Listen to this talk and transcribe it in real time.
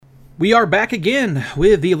We are back again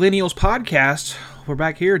with the Millennials Podcast. We're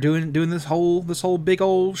back here doing this whole big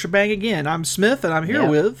old shebang again. I'm Smith, and I'm here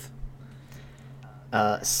with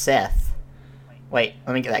Seth. Wait,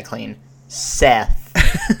 let me get that clean. Seth.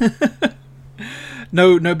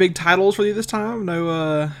 No big titles for you this time.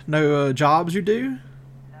 No jobs you do.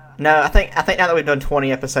 No, I think now that we've done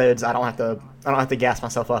 20 episodes, I don't have to gas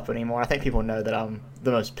myself up anymore. I think people know that I'm the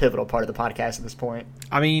most pivotal part of the podcast at this point.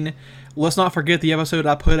 I mean, let's not forget the episode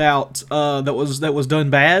I put out that was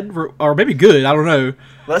done bad or maybe good. I don't know.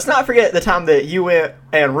 Let's not forget the time that you went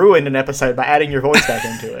and ruined an episode by adding your voice back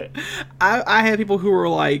into it. I had people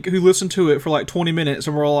who listened to it for like 20 minutes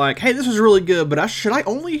and were like, "Hey, this was really good, but should I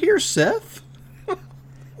only hear Seth?"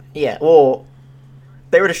 Yeah, well,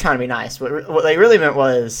 they were just trying to be nice. What they really meant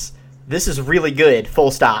was, this is really good,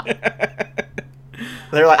 full stop.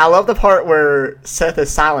 They're like, I love the part where Seth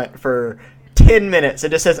is silent for 10 minutes. It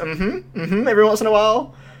just says, every once in a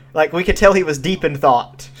while. Like, we could tell he was deep in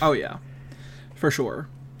thought. Oh, yeah. For sure.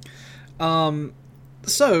 So,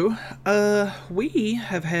 we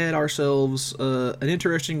have had ourselves an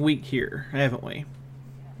interesting week here, haven't we?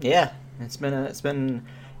 Yeah. It's been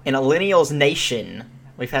in a Millennials nation.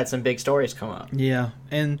 We've had some big stories come up. Yeah,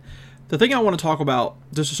 and the thing I want to talk about,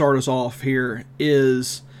 just to start us off here,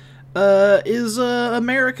 is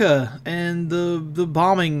America and the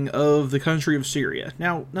bombing of the country of Syria.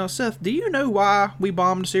 Now, Seth, do you know why we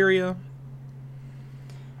bombed Syria?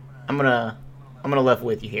 I'm gonna level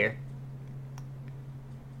with you here.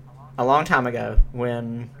 A long time ago,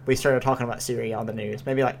 when we started talking about Syria on the news,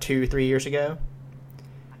 maybe like 2-3 years ago,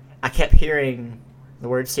 I kept hearing the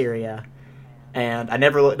word Syria, and I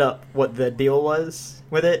never looked up what the deal was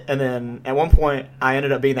with it. And then at one point, I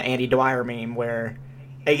ended up being the Andy Dwyer meme where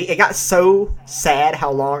it got so sad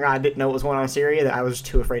how long I didn't know what was going on in Syria that I was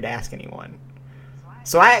too afraid to ask anyone.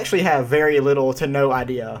 So I actually have very little to no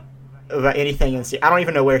idea about anything in Syria. I don't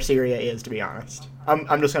even know where Syria is, to be honest.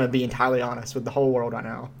 I'm just going to be entirely honest with the whole world right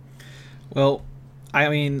now. Well, I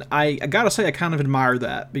mean, I gotta say I kind of admire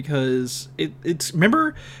that because it's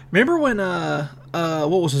remember when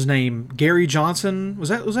what was his name, Gary Johnson, was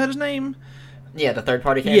that his name? Yeah, the third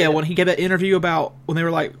party candidate. Yeah, when he gave that interview about when they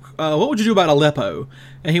were like, what would you do about Aleppo?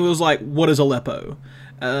 And he was like, what is Aleppo?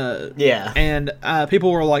 Yeah. And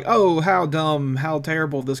people were like, oh, how dumb, how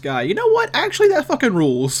terrible this guy. You know what? Actually, that fucking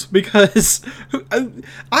rules because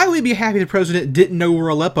I would be happy the president didn't know where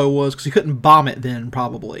Aleppo was because he couldn't bomb it then,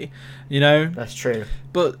 probably. You know? That's true.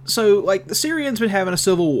 But, so, like, the Syrians been having a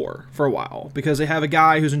civil war for a while because they have a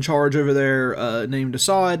guy who's in charge over there named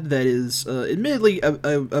Assad that is admittedly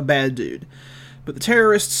a bad dude. But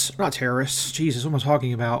the not terrorists, Jesus, what am I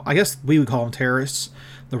talking about? I guess we would call them terrorists.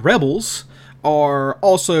 The rebels are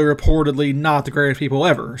also reportedly not the greatest people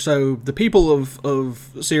ever. So the people of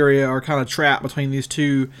Syria are kind of trapped between these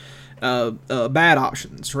two bad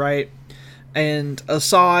options, right? And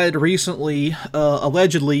Assad recently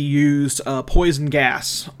allegedly used poison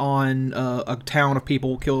gas on a town of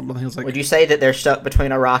people killed. I think it was like, would you say that they're stuck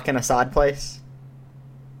between Iraq and Assad place?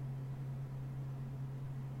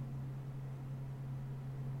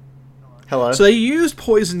 Hello? So they used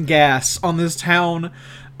poison gas on this town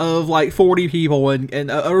of like 40 people,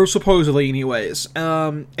 or supposedly anyways.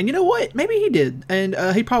 And you know what? Maybe he did. And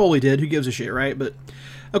he probably did. Who gives a shit, right? But,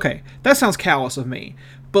 okay, that sounds callous of me.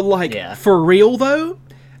 But, like, yeah. For real, though,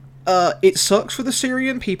 it sucks for the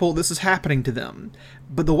Syrian people this is happening to them.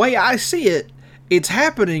 But the way I see it, it's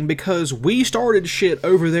happening because we started shit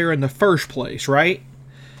over there in the first place, right?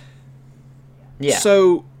 Yeah.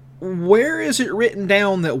 So, where is it written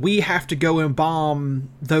down that we have to go and bomb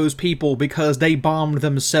those people because they bombed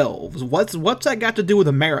themselves? What's that got to do with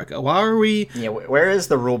America? Why are we... Yeah, where is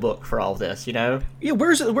the rule book for all this, you know? Yeah,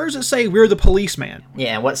 where's it say we're the policeman?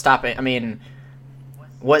 Yeah, what's stopping... I mean,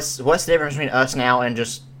 what's the difference between us now and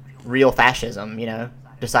just real fascism, you know?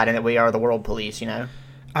 Deciding that we are the world police, you know?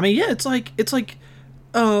 I mean, yeah, it's like...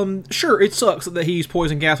 sure, it sucks that he used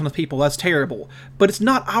poison gas on the people. That's terrible. But it's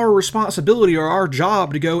not our responsibility or our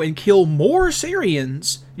job to go and kill more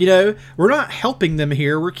Syrians. You know, we're not helping them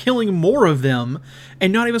here. We're killing more of them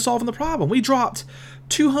and not even solving the problem. We dropped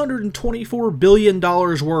 $224 billion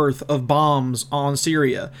worth of bombs on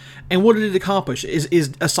Syria. And what did it accomplish?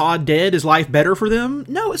 Is Assad dead? Is life better for them?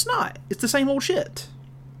 No, it's not. It's the same old shit.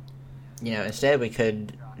 You know, instead we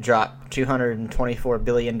could drop $224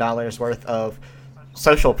 billion worth of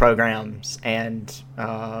social programs and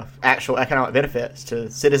actual economic benefits to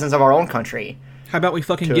citizens of our own country. How about we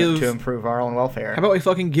fucking to improve our own welfare? How about we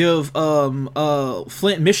fucking give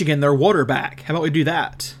Flint, Michigan their water back? How about we do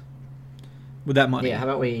that with that money? Yeah,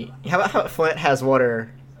 how about Flint has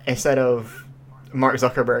water instead of Mark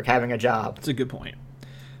Zuckerberg having a job? That's a good point.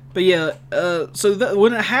 But yeah,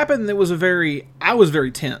 when it happened, I was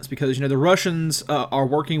very tense because, the Russians are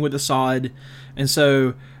working with Assad, and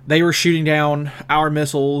so they were shooting down our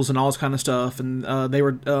missiles and all this kind of stuff, and they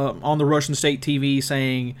were on the Russian state TV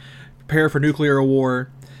saying, prepare for nuclear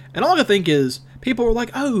war. And all I could think is, people were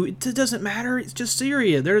like, oh, it doesn't matter, it's just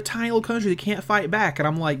Syria. They're a tiny little country that can't fight back. And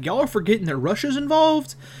I'm like, y'all are forgetting that Russia's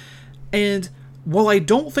involved? And while I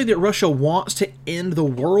don't think that Russia wants to end the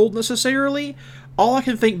world necessarily, all I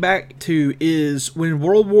can think back to is when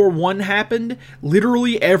World War I happened,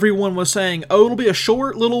 literally everyone was saying, oh, it'll be a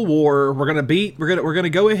short little war, we're gonna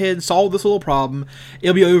go ahead and solve this little problem,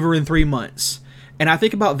 it'll be over in 3 months. And I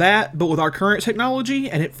think about that, but with our current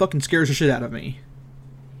technology, and it fucking scares the shit out of me.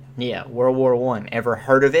 Yeah, World War I. Ever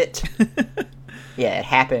heard of it? Yeah, it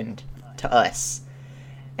happened to us.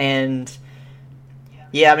 And,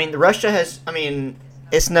 yeah, I mean,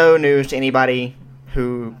 it's no news to anybody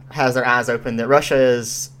who has their eyes open that Russia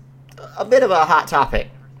is a bit of a hot topic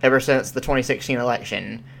ever since the 2016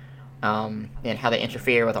 election, and how they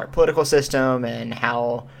interfere with our political system and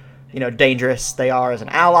how, dangerous they are as an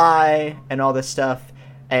ally and all this stuff.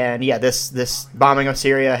 And, yeah, this bombing of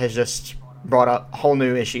Syria has just brought up whole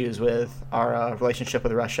new issues with our relationship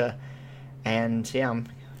with Russia. And, yeah,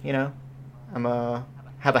 I'm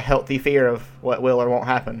have a healthy fear of what will or won't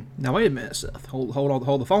happen. Now, wait a minute, Seth. Hold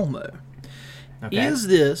the phone, though. Okay. Is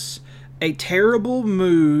this a terrible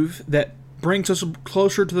move that brings us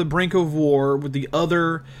closer to the brink of war with the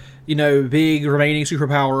other, big remaining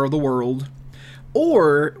superpower of the world?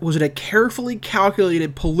 Or was it a carefully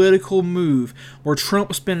calculated political move where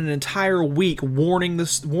Trump spent an entire week warning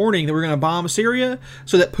that we're going to bomb Syria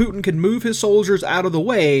so that Putin could move his soldiers out of the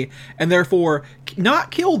way and therefore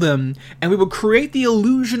not kill them, and we would create the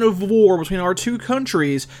illusion of war between our two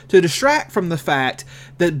countries to distract from the fact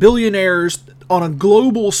that billionaires on a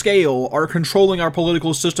global scale are controlling our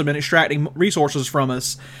political system and extracting resources from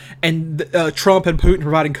us, and Trump and Putin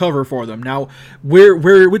providing cover for them. Now,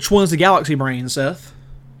 which one's the galaxy brain, Seth?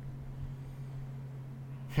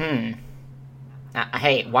 Hey,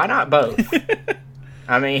 why not both?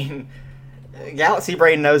 I mean, galaxy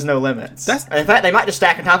brain knows no limits. In fact, they might just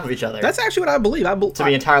stack on top of each other. That's actually what I believe. To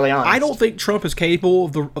be entirely honest, I don't think Trump is capable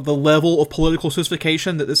of the level of political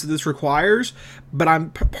sophistication that this requires, but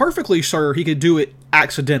I'm perfectly sure he could do it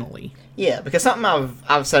accidentally. Yeah, because something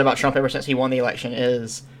I've said about Trump ever since he won the election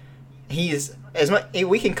is he's as much.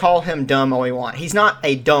 We can call him dumb all we want. He's not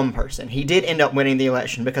a dumb person. He did end up winning the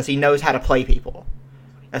election because he knows how to play people.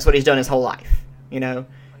 That's what he's done his whole life.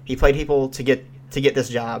 He played people to get this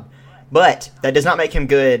job. But that does not make him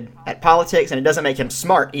good at politics, and it doesn't make him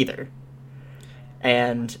smart either.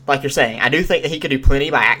 And like you're saying, I do think that he could do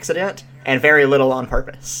plenty by accident and very little on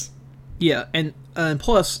purpose. Yeah, and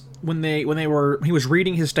plus when he was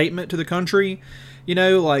reading his statement to the country,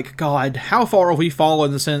 God, how far have we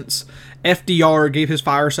fallen since FDR gave his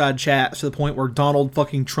fireside chats to the point where Donald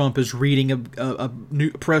fucking Trump is reading a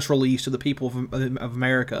new press release to the people of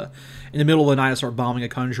America in the middle of the night to start bombing a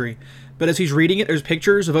country. But as he's reading it, there's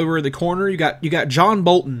pictures of over in the corner. You got John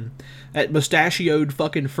Bolton, that mustachioed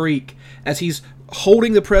fucking freak, as he's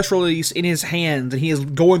holding the press release in his hands, and he is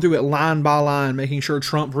going through it line by line, making sure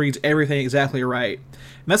Trump reads everything exactly right.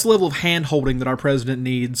 And that's the level of hand-holding that our president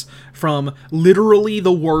needs from literally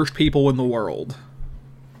the worst people in the world.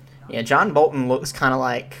 Yeah, John Bolton looks kind of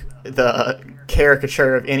like the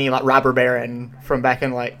caricature of any robber baron from back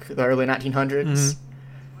in the early 1900s. Mm-hmm.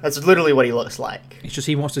 That's literally what he looks like. It's just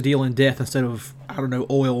he wants to deal in death instead of,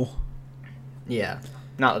 oil. Yeah.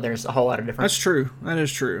 Not that there's a whole lot of difference. That's true. That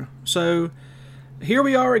is true. So, here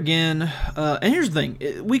we are again. And here's the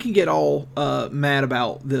thing. We can get all mad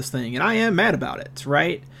about this thing. And I am mad about it,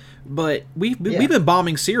 right? But we've been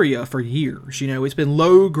bombing Syria for years. It's been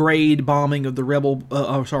low-grade bombing of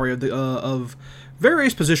the of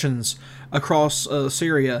various positions across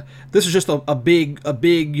Syria. This is just a big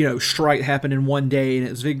strike happened in one day, and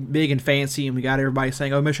it's big and fancy, and we got everybody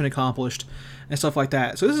saying, "Oh, mission accomplished," and stuff like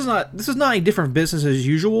that. So this is not a different business as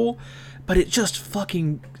usual, but it just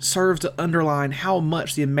fucking serves to underline how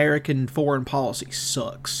much the American foreign policy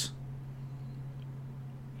sucks.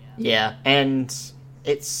 Yeah, and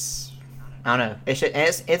it's I don't know.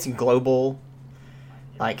 It's global.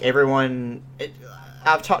 Everyone.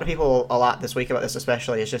 I've talked to people a lot this week about this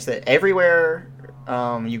especially. It's just that everywhere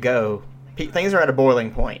you go, things are at a boiling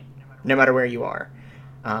point, no matter where you are.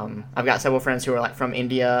 I've got several friends who are from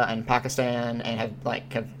India and Pakistan and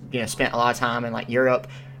have spent a lot of time in Europe,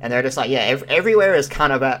 and they're just everywhere is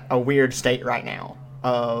kind of at a weird state right now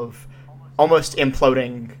of almost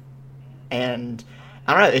imploding, and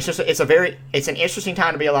I don't know. It's an interesting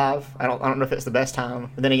time to be alive. I don't know if it's the best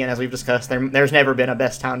time. But then again, as we've discussed, there's never been a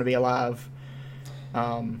best time to be alive.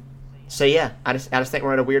 So yeah, I just think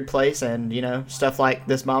we're at a weird place, and stuff like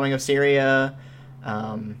this bombing of Syria,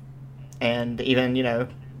 and even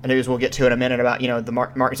the news we'll get to in a minute about the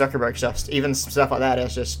Mark Zuckerberg stuff. Even stuff like that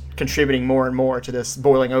is just contributing more and more to this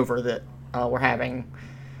boiling over that we're having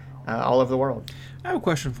all over the world. I have a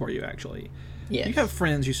question for you, actually. Yes. You have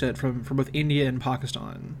friends, you said, from both India and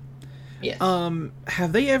Pakistan. Yes.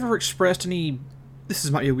 Have they ever expressed any? This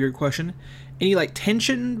might be a weird question. Any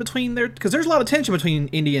tension between because there's a lot of tension between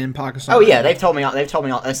India and Pakistan. Oh yeah, they've told me all. They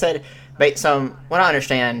said, what I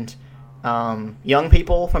understand, young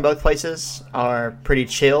people from both places are pretty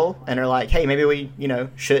chill, and they're like, hey, maybe we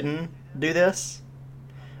shouldn't do this,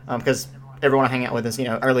 because everyone I hang out with is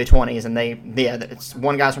early 20s, and it's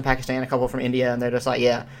one guy's from Pakistan, a couple from India, and they're just like,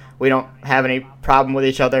 yeah, we don't have any problem with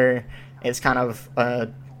each other. It's kind of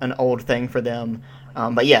an old thing for them,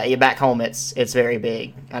 but yeah, back home it's very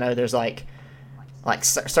big. I know there's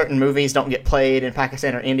certain movies don't get played in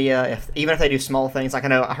Pakistan or India, even if they do small things.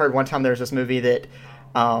 I heard one time there was this movie that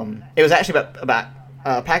it was actually about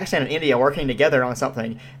Pakistan and India working together on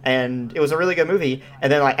something, and it was a really good movie.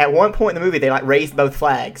 And then at one point in the movie, they raised both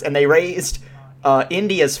flags, and they raised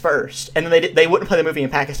India's first, and then they wouldn't play the movie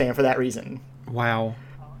in Pakistan for that reason. Wow.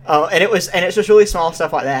 And it's just really small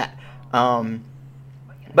stuff like that.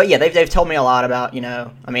 But yeah, they've told me a lot about I'm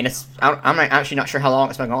actually not sure how long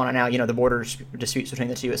it's been going on now. The border disputes between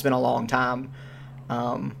the two. It's been a long time.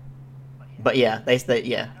 But yeah,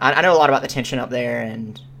 I know a lot about the tension up there,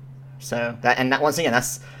 and so that once again,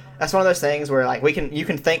 that's one of those things where you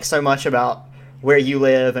can think so much about where you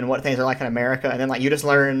live and what things are like in America, and then you just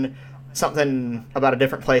learn something about a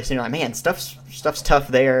different place, and you're like, man, stuff's tough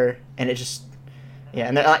there, and it just. Yeah,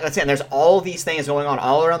 and let's say there's all these things going on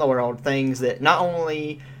all around the world, things that not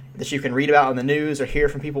only that you can read about in the news or hear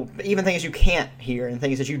from people, but even things you can't hear and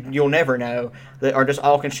things that you'll never know, that are just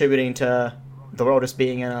all contributing to the world just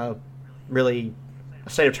being in a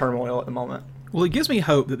state of turmoil at the moment. Well, it gives me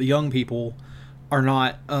hope that the young people are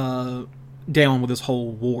not down with this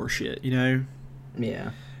whole war shit, Yeah.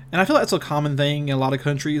 And I feel that's a common thing in a lot of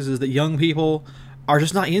countries, is that young people are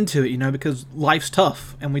just not into it, because life's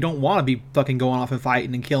tough, and we don't want to be fucking going off and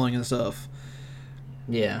fighting and killing and stuff.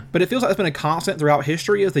 Yeah. But it feels like it's been a constant throughout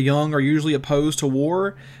history, as the young are usually opposed to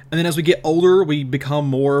war, and then as we get older, we become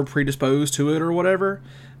more predisposed to it or whatever.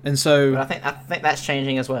 And so, but I think that's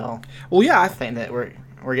changing as well. Well, yeah, I think that we're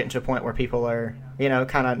getting to a point where people are,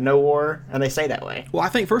 kind of no war, and they stay that way. Well, I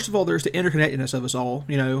think first of all, there's the interconnectedness of us all.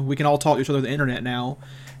 We can all talk to each other on the internet now,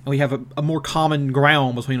 and we have a more common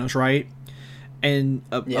ground between us, right? And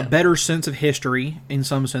a better sense of history in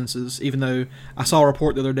some senses, even though I saw a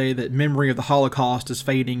report the other day that memory of the Holocaust is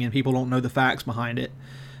fading and people don't know the facts behind it.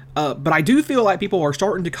 But I do feel like people are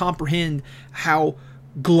starting to comprehend how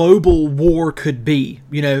global war could be,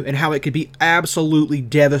 and how it could be absolutely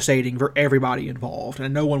devastating for everybody involved,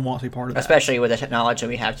 and no one wants to be part of that. Especially with the technology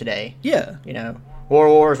we have today. Yeah.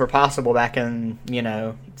 Wars were possible back in,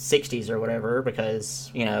 60s or whatever, because,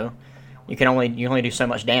 you can only do so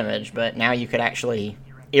much damage, but now you could actually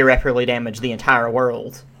irreparably damage the entire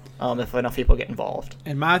world if enough people get involved.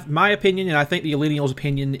 And my opinion, and I think the millennials'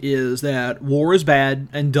 opinion, is that war is bad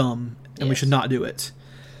and dumb, and we should not do it.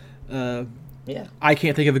 Yeah. I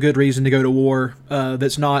can't think of a good reason to go to war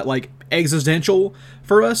that's not existential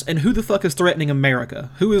for us. And who the fuck is threatening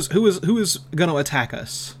America? Who is going to attack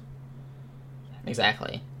us?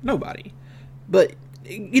 Exactly. Nobody. But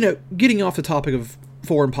getting off the topic of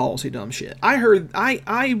foreign policy dumb shit, I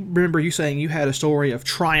remember you saying you had a story of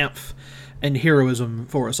triumph and heroism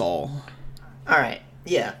for us all. All right.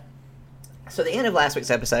 Yeah. So at the end of last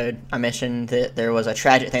week's episode, I mentioned that there was a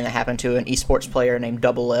tragic thing that happened to an esports player named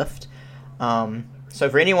Doublelift. So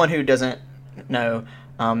for anyone who doesn't know,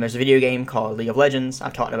 there's a video game called League of Legends.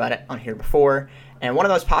 I've talked about it on here before. And one of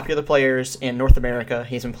the most popular players in North America,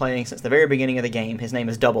 he's been playing since the very beginning of the game. His name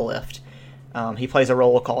is Doublelift. He plays a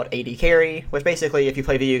role called AD Carry, which basically, if you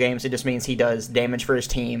play video games, it just means he does damage for his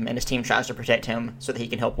team, and his team tries to protect him so that he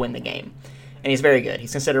can help win the game. And he's very good.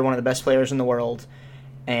 He's considered one of the best players in the world,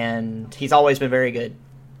 and he's always been very good.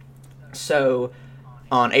 So,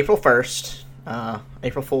 on April 1st,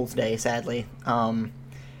 April Fool's Day, sadly,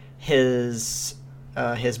 his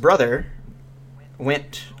brother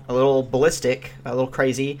went a little ballistic, a little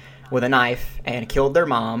crazy, with a knife, and killed their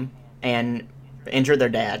mom, and injured their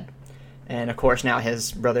dad. And of course now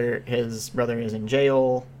his brother is in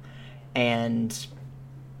jail, and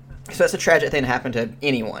so it's a tragic thing to happen to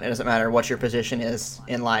anyone. It doesn't matter what your position is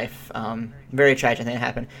in life. Very tragic thing to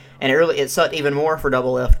happen, and it sucked even more for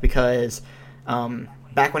Doublelift because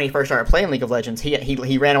Back when he first started playing League of Legends,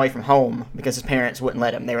 he ran away from home because his parents wouldn't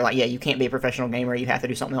let him. They were like, yeah, you can't be a professional gamer. You have to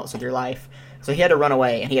do something else with your life. So he had to run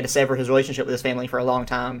away, and he had to sever his relationship with his family for a long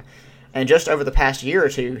time. And just over the past year or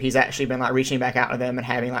two, he's actually been like reaching back out to them and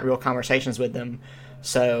having like real conversations with them.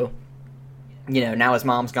 So, now his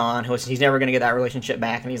mom's gone. He's never going to get that relationship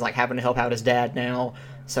back, and he's like having to help out his dad now.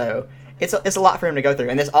 So it's a lot for him to go through.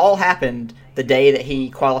 And this all happened the day that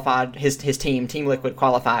he qualified, his team, Team Liquid,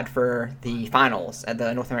 qualified for the finals at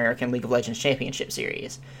the North American League of Legends Championship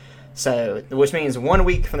Series. So, which means 1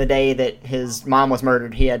 week from the day that his mom was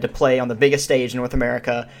murdered, he had to play on the biggest stage in North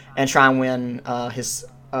America and try and win his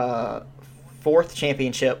fourth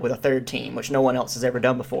championship with a third team, which no one else has ever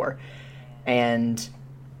done before. And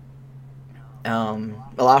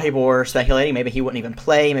a lot of people were speculating maybe he wouldn't even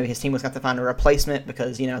play, maybe his team was going to have to find a replacement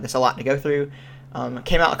because, there's a lot to go through. It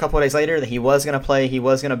came out a couple of days later that he was going to play, he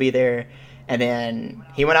was going to be there, and then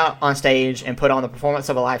he went out on stage and put on the performance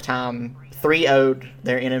of a lifetime, 3-0'd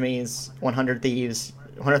their enemies, 100 Thieves.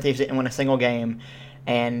 100 Thieves didn't win a single game,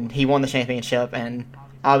 and he won the championship, and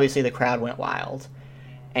obviously the crowd went wild.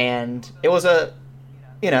 And it was it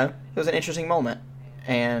was an interesting moment.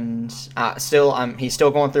 And he's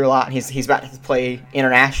still going through a lot. He's about to play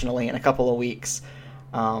internationally in a couple of weeks.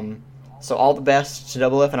 So all the best to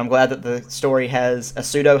Double F, and I'm glad that the story has a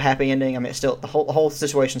pseudo happy ending. I mean, it's still the whole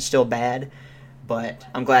situation's still bad, but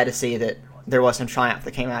I'm glad to see that there was some triumph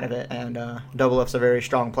that came out of it. And Double F's a very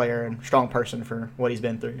strong player and strong person for what he's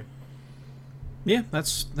been through. Yeah,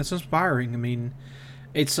 that's inspiring. I mean,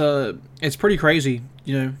 it's pretty crazy,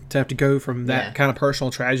 to have to go from that kind of personal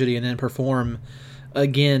tragedy and then perform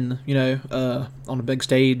again, on a big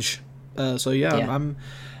stage. I'm.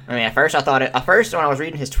 I mean, at first when I was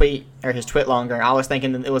reading his tweet or his twit longer, I was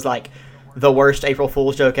thinking that it was like the worst April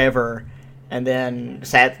Fool's joke ever, and then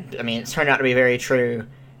it's turned out to be very true,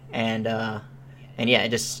 and yeah,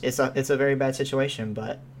 it's a very bad situation,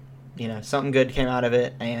 but something good came out of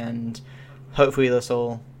it, and hopefully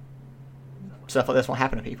stuff like this won't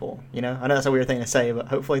happen to people. I know that's a weird thing to say, but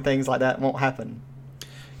hopefully things like that won't happen.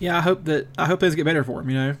 Yeah, I hope things get better for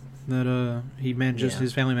him. That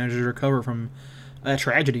his family manages to recover from a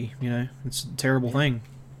tragedy. It's a terrible thing.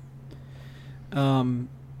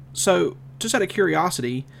 So just out of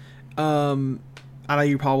curiosity, I know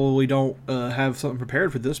you probably don't have something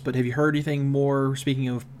prepared for this, but have you heard anything more? Speaking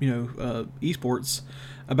of esports,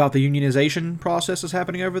 about the unionization process that's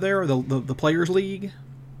happening over there, or the Players League?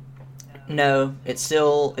 No, it's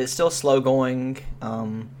still slow going.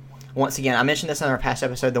 Once again, I mentioned this in our past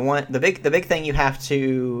episode. The big thing you have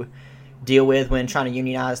to deal with when trying to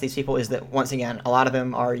unionize these people is that, once again, a lot of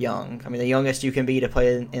them are young. I mean, the youngest you can be to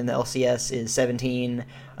play in the LCS is 17.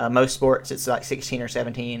 Most sports, it's like 16 or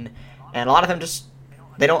 17. And a lot of them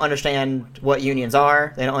they don't understand what unions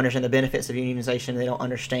are. They don't understand the benefits of unionization. They don't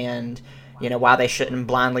understand, why they shouldn't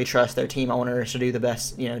blindly trust their team owners to do the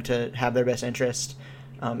best, to have their best interest.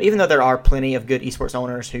 Even though there are plenty of good esports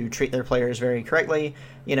owners who treat their players very correctly,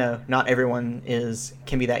 not everyone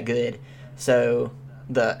can be that good. So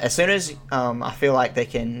as soon as I feel like they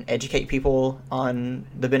can educate people on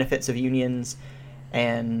the benefits of unions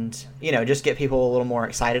and, just get people a little more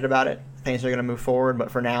excited about it, things are going to move forward.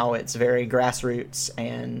 But for now, it's very grassroots,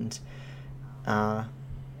 and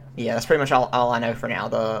that's pretty much all I know for now.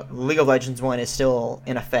 The League of Legends one is still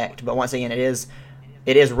in effect, but once again,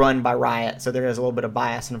 it is run by Riot, so there is a little bit of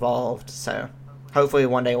bias involved. So hopefully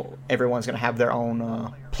one day everyone's going to have their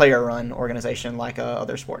own player-run organization like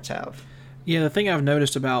other sports have. Yeah, the thing I've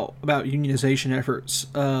noticed about unionization efforts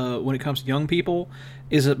when it comes to young people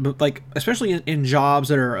is that, like, especially in jobs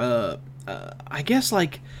that are, I guess,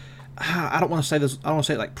 like, I don't want to say this, I don't want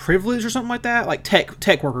to say like privileged or something like that, like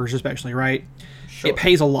tech workers especially, right? Sure. It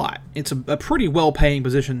pays a lot. It's a pretty well-paying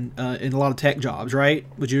position in a lot of tech jobs, right?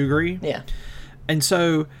 Would you agree? Yeah. And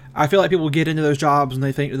so I feel like people get into those jobs and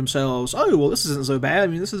they think to themselves, "Oh, well, this isn't so bad. I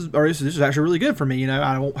mean, this is actually really good for me.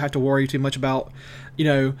 I won't have to worry too much about,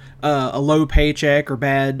 a low paycheck or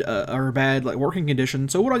bad like working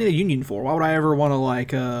conditions. So what do I need a union for? Why would I ever want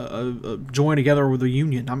to join together with a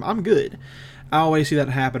union? I'm good." I always see that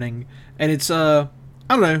happening, and it's I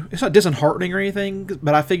don't know, it's not disheartening or anything,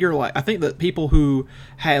 but I think that people who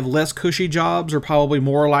have less cushy jobs are probably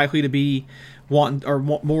more likely to be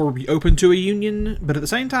more open to a union. But at the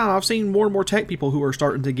same time, I've seen more and more tech people who are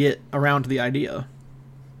starting to get around to the idea.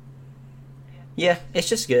 Yeah, it's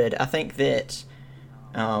just good. I think that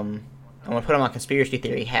I'm going to put on my conspiracy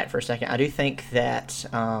theory hat for a second. I do think that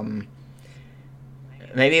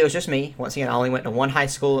maybe it was just me. Once again, I only went to one high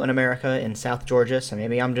school in America in South Georgia, so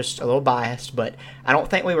maybe I'm just a little biased, but I don't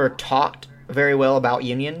think we were taught very well about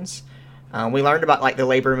unions. We learned about like the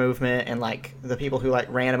labor movement and like the people who like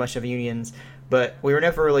ran a bunch of unions, but we were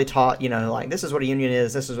never really taught, like this is what a union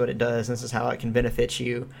is, this is what it does, this is how it can benefit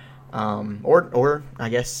you, or I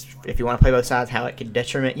guess if you want to play both sides, how it could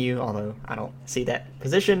detriment you. Although I don't see that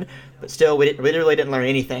position, but still, we literally didn't learn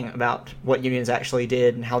anything about what unions actually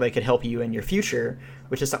did and how they could help you in your future,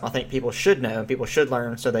 which is something I think people should know, people should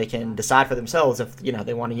learn, so they can decide for themselves if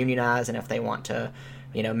they want to unionize and if they want to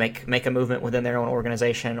make a movement within their own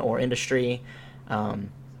organization or industry.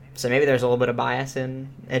 So maybe there's a little bit of bias in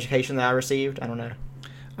education that I received. I don't know.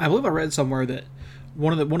 I believe I read somewhere that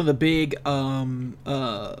one of the big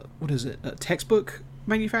textbook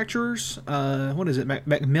manufacturers,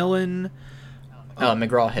 Macmillan,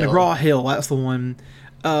 McGraw-Hill. McGraw-Hill, that's the one.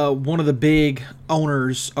 One of the big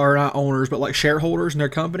owners, or not owners, but like shareholders in their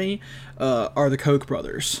company, are the Koch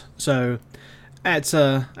brothers. So that's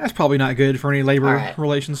probably not good for any labor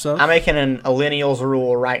relations stuff. I'm making a millennials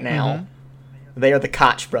rule right now. Mm-hmm. They are the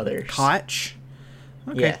Koch brothers. Koch?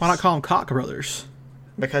 Okay, yes. Why not call them Koch brothers?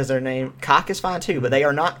 Because their name Koch is fine too, but they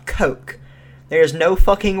are not Coke. There is no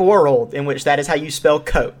fucking world in which that is how you spell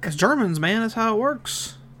Coke. It's Germans, man. That's how it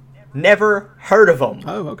works. Never heard of them.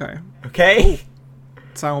 Oh, okay. Okay?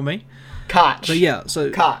 That's on me. Koch. But yeah, so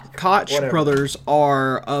Koch brothers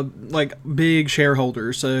are like big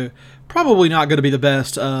shareholders, so probably not going to be the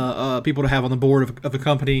best people to have on the board of a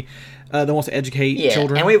company that wants to educate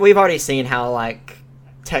children. And we've already seen how like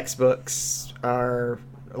textbooks are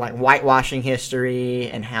like whitewashing history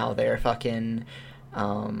and how they're fucking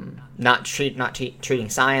not treating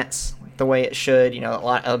science the way it should.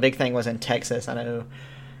 A big thing was in Texas. I know.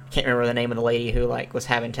 Can't remember the name of the lady who like was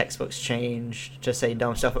having textbooks changed to say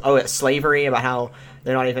dumb stuff. Oh, it's slavery, about how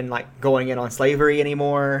they're not even like going in on slavery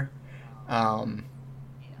anymore.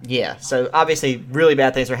 Yeah, so obviously really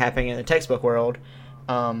bad things are happening in the textbook world.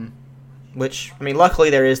 Which, I mean, luckily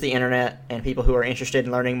there is the internet, and people who are interested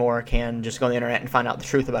in learning more can just go on the internet and find out the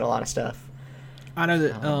truth about a lot of stuff. I know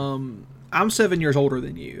that I'm 7 years older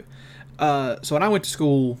than you. So when I went to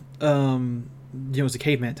school, it was the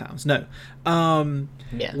caveman times. No.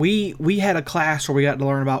 Yeah. We had a class where we got to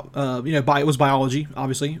learn about, it was biology,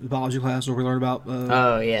 obviously. It was biology class where we learned about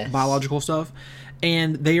biological stuff.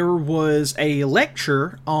 And there was a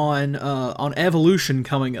lecture on evolution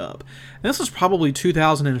coming up. And this was probably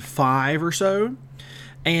 2005 or so.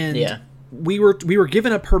 And we were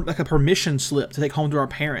given a permission slip to take home to our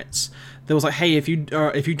parents. That was like, hey, if you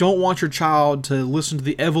don't want your child to listen to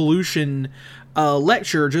the evolution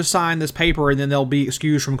lecture, just sign this paper and then they'll be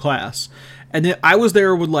excused from class. And then I was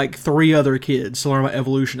there with like 3 other kids to learn about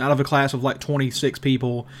evolution out of a class of like 26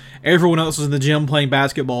 people. Everyone else was in the gym playing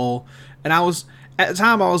basketball. And at the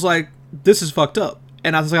time I was like, this is fucked up.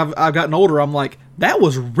 And as I've gotten older, I'm like, that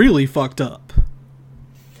was really fucked up.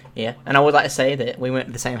 Yeah, and I would like to say that we went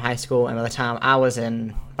to the same high school, and by the time I was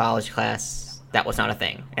in biology class, that was not a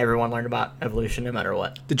thing. Everyone learned about evolution no matter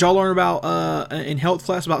what. Did y'all learn about, in health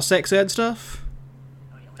class, about sex ed stuff?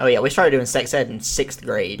 Oh yeah, we started doing sex ed in 6th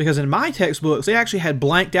grade. Because in my textbooks, they actually had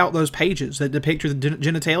blanked out those pages that depicted the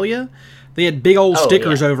genitalia. They had big old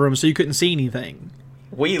stickers over them so you couldn't see anything.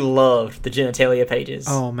 We loved the genitalia pages.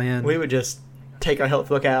 Oh, man. We would just take our health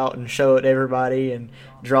book out and show it to everybody and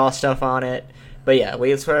draw stuff on it. But yeah,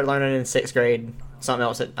 we started learning in 6th grade. Something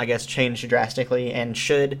else that I guess changed drastically and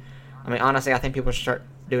should. I mean, honestly, I think people should start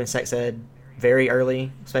doing sex ed very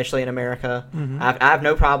early, especially in America. Mm-hmm. I have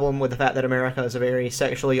no problem with the fact that America is a very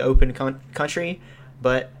sexually open country,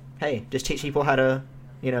 but hey, just teach people how to,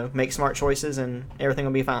 make smart choices and everything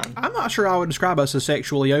will be fine. I'm not sure I would describe us as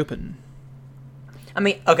sexually open. I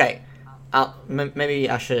mean, okay, maybe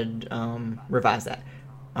I should revise that.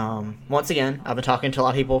 Once again, I've been talking to a lot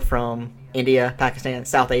of people from India, Pakistan,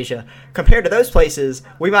 South Asia. Compared to those places,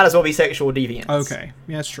 we might as well be sexual deviants. Okay,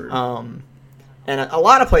 yeah, that's true. And a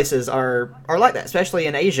lot of places are like that, especially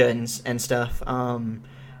in Asia and stuff. I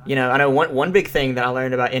know one big thing that I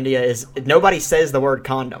learned about India is nobody says the word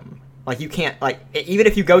condom. Like, you can't, even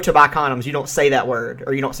if you go to buy condoms, you don't say that word,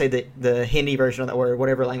 or you don't say the Hindi version of that word,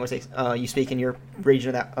 whatever language you speak in your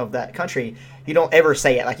region of that country. You don't ever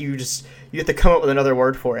say it. Like, you have to come up with another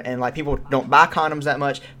word for it. And, like, people don't buy condoms that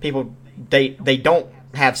much. People, they don't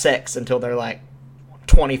have sex until they're, like,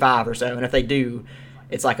 25 or so. And if they do,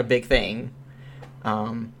 it's, like, a big thing.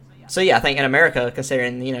 So, yeah, I think in America,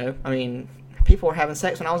 considering, people were having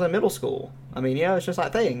sex when I was in middle school. It's just like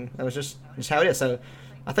a thing. That was just how it is. So,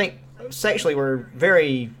 I think sexually we're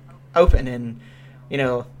very open and, I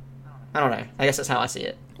don't know. I guess that's how I see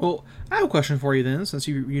it. Well, I have a question for you then, since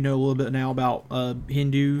you know a little bit now about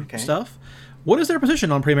Hindu stuff. What is their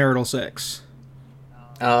position on premarital sex?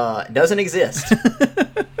 It doesn't exist.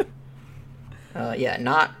 Yeah,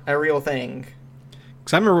 not a real thing.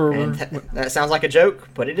 Because I remember And that sounds like a joke,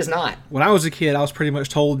 but it is not. when I was a kid, I was pretty much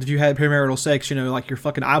told if you had premarital sex, like your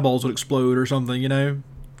fucking eyeballs would explode or something,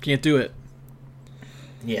 Can't do it.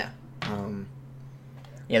 Yeah.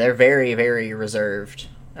 Yeah, they're very, very reserved.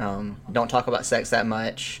 Don't talk about sex that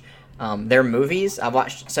much. Their movies, I've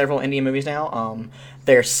watched several Indian movies now.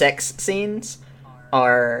 Their sex scenes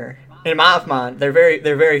are, in my mind, they're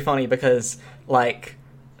very funny because like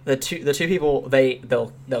the two people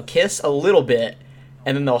they'll kiss a little bit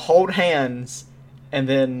and then they'll hold hands and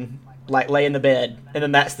then like lay in the bed and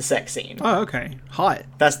then that's the sex scene. Oh, okay. Hot.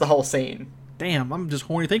 That's the whole scene. Damn, I'm just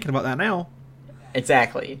horny thinking about that now.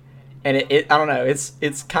 Exactly. And it I don't know,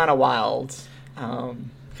 it's kind of wild,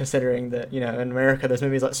 considering that, in America there's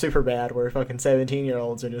movies like Superbad where fucking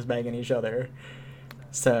 17-year-olds are just banging each other.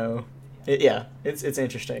 So, it's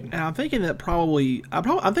interesting. And I'm thinking that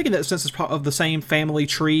I'm thinking that since it's of the same family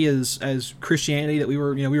tree as Christianity that we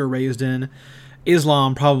were raised in,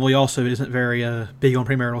 Islam probably also isn't very big on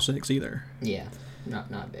premarital sex either. Yeah,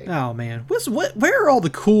 not big. Oh man, where are all the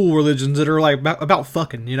cool religions that are like about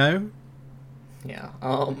fucking? Yeah.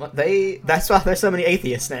 That's why there's so many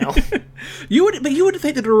atheists now. You would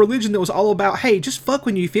think that a religion that was all about, hey, just fuck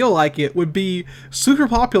when you feel like it, would be super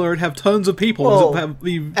popular and have tons of people. Well,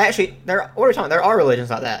 actually, what are we talking? There are religions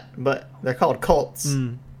like that, but they're called cults,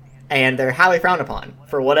 and they're highly frowned upon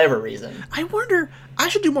for whatever reason. I wonder. I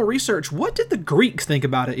should do more research. What did the Greeks think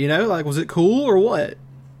about it? Like, was it cool or what?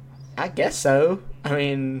 I guess so. I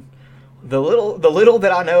mean, the little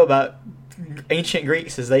that I know about ancient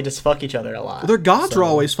Greeks is they just fuck each other a lot. Well, their gods are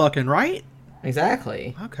always fucking, right?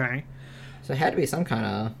 Exactly. Okay. So it had to be some kind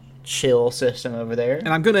of chill system over there. And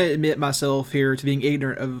I'm going to admit myself here to being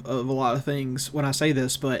ignorant of a lot of things when I say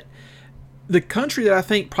this, but the country that I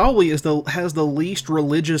think probably has the least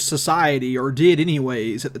religious society, or did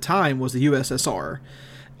anyways at the time, was the USSR.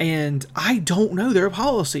 And I don't know their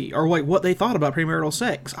policy or what they thought about premarital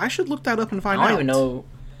sex. I should look that up and find out. I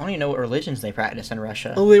don't even know what religions they practice in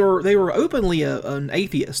Russia. Well, they were openly an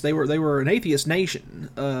atheist. They were an atheist nation.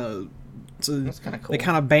 So that's kind of cool. They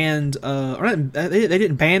kind of banned. They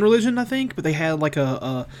didn't ban religion, I think, but they had like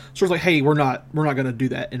a sort of like, hey, we're not going to do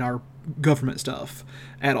that in our government stuff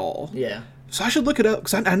at all. Yeah. So I should look it up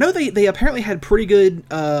because I know they apparently had pretty good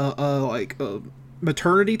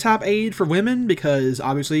maternity type aid for women, because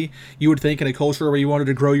obviously you would think in a culture where you wanted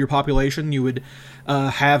to grow your population, you would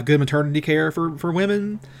have good maternity care for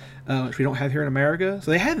women, which we don't have here in America.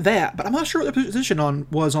 So they had that, but I'm not sure what their position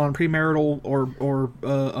was on premarital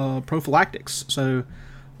or prophylactics. So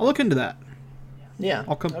I'll look into that. Yeah,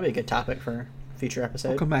 that'll be a good topic for a future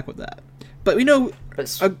episode. I'll come back with that. But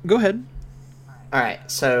go ahead. All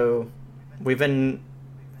right, so we've been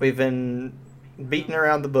beating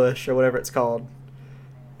around the bush, or whatever it's called,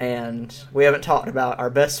 and we haven't talked about our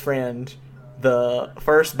best friend, the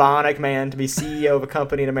first bionic man to be CEO of a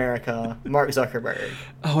company in America, Mark Zuckerberg.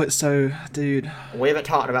 Oh, it's so, dude. We haven't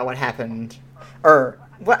talked about what happened, or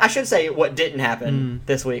what I should say, what didn't happen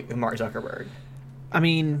this week with Mark Zuckerberg. I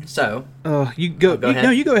mean, so you go ahead. No,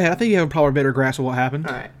 you go ahead. I think you have probably a better grasp of what happened.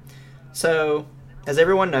 All right. So, as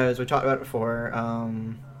everyone knows, we talked about it before.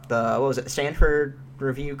 What was it? Stanford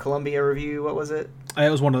Review, Columbia Review. What was it? It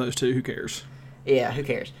was one of those two. Who cares? Yeah, who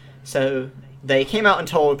cares? So they came out and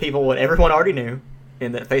told people what everyone already knew,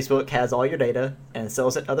 in that Facebook has all your data and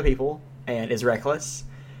sells it to other people and is reckless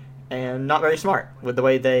and not very smart with the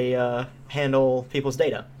way they handle people's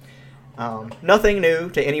data. Nothing new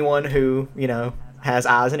to anyone who has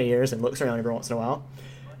eyes and ears and looks around every once in a while,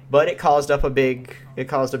 but it caused a big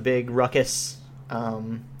ruckus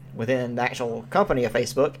within the actual company of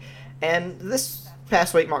Facebook. And this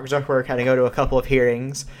past week, Mark Zuckerberg had to go to a couple of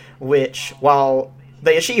hearings, which, while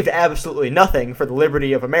they achieved absolutely nothing for the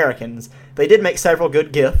liberty of Americans, they did make several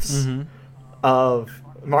good gifts of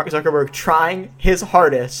Mark Zuckerberg trying his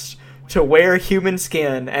hardest to wear human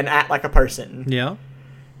skin and act like a person. Yeah.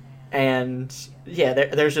 And yeah,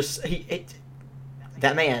 there's just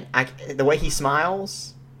that man. The way he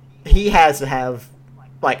smiles, he has to have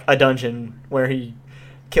like a dungeon where he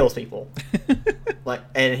kills people,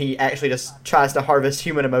 and he actually just tries to harvest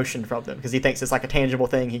human emotion from them because he thinks it's like a tangible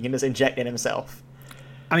thing he can just inject in himself.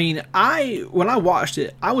 I mean, when I watched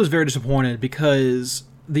it, I was very disappointed because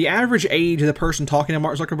the average age of the person talking to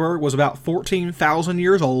Mark Zuckerberg was about 14,000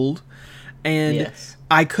 years old, and yes.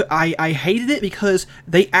 I hated it because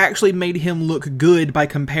they actually made him look good by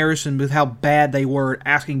comparison with how bad they were at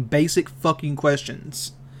asking basic fucking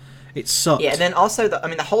questions. It sucked. Yeah, and then also,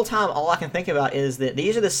 the whole time, all I can think about is that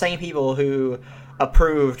these are the same people who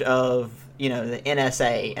approved of, the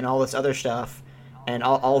NSA and all this other stuff, and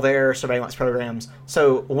all their surveillance programs.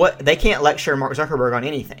 So what they can't lecture Mark Zuckerberg on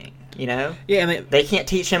anything, you know? Yeah, and They can't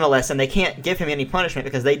teach him a lesson. They can't give him any punishment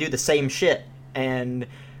because they do the same shit, and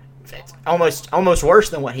it's almost worse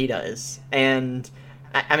than what he does. And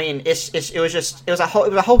I mean, it was a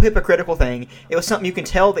whole hypocritical thing. It was something you can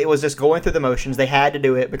tell that it was just going through the motions. They had to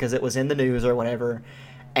do it because it was in the news or whatever.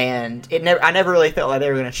 And I never really felt like they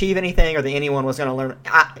were going to achieve anything, or that anyone was going to learn.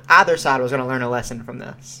 Either side was going to learn a lesson from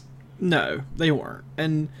this. no, they weren't.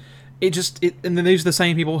 And and then these are the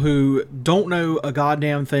same people who don't know a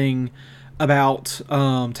goddamn thing about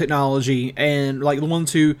technology, and like the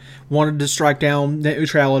ones who wanted to strike down net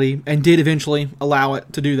neutrality and did eventually allow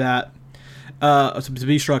it to do that, to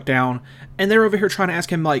be struck down. And they're over here trying to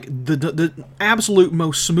ask him like the absolute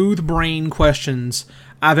most smooth brain questions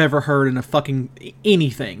I've ever heard in a fucking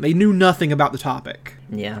anything. They knew nothing about the topic.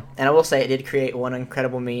 Yeah, and I will say it did create one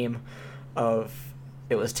incredible meme of.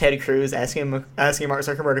 It was Ted Cruz asking Mark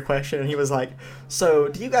Zuckerberg a question, and he was like, "So,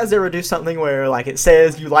 do you guys ever do something where, like, it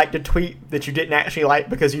says you liked a tweet that you didn't actually like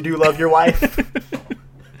because you do love your wife?"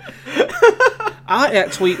 I like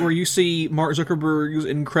that tweet where you see Mark Zuckerberg's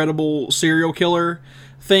incredible serial killer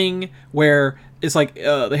thing, where it's like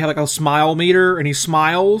they have like a smile meter, and he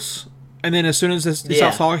smiles, and then as soon as he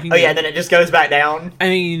stops talking, and then it just goes back down. I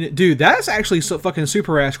mean, dude, that's actually so fucking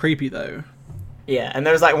super ass creepy though. Yeah, and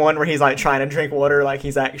there's like one where he's like trying to drink water like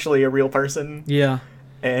he's actually a real person. Yeah.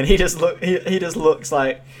 And he just looks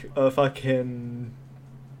like a fucking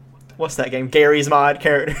what's that game? Gary's Mod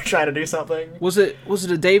character trying to do something. Was it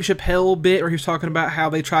a Dave Chappelle bit where he was talking about how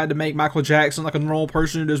they tried to make Michael Jackson like a normal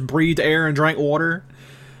person who just breathed air and drank water?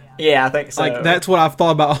 Yeah, I think so. Like that's what I've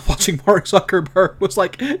thought about watching Mark Zuckerberg. Was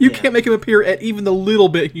like you can't make him appear at even the little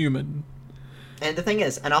bit human. And the thing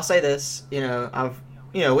is, and I'll say this,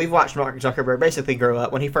 we've watched Mark Zuckerberg basically grow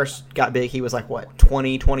up. When he first got big, he was like, what,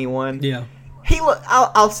 20, 21? Yeah.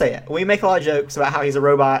 I'll say it. We make a lot of jokes about how he's a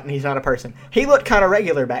robot and he's not a person. He looked kind of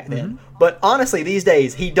regular back then. Mm-hmm. But honestly, these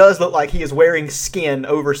days, he does look like he is wearing skin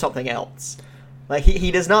over something else. Like,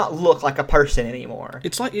 he does not look like a person anymore.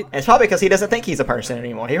 It's probably because he doesn't think he's a person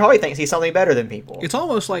anymore. He probably thinks he's something better than people. It's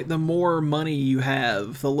almost like the more money you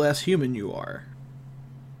have, the less human you are.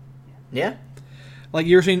 Yeah. Like,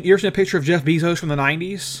 you ever seen a picture of Jeff Bezos from the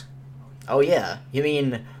 90s? Oh, yeah. You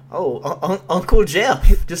mean, Uncle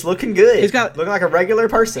Jeff, just looking good. Looking like a regular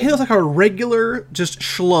person. He looks like a regular, just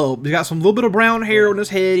schlub. He's got some little bit of brown hair on his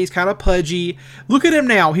head. He's kind of pudgy. Look at him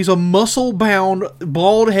now. He's a muscle-bound,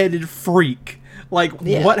 bald-headed freak. Like,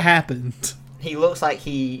 what happened? He looks like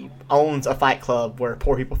he owns a fight club where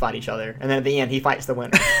poor people fight each other. And then at the end, he fights the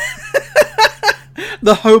winner.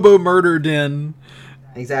 The hobo murder den.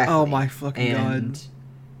 Exactly. Oh my fucking god!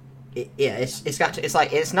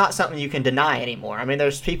 It's not something you can deny anymore. I mean,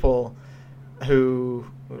 there's people who,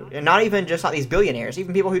 and not even just like these billionaires,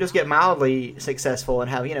 even people who just get mildly successful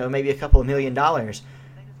and have maybe a couple of $1 million.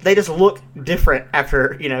 They just look different after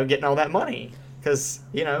getting all that money because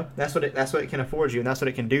that's what it can afford you and that's what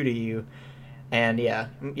it can do to you. And yeah.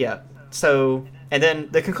 So and then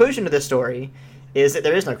the conclusion to this story is that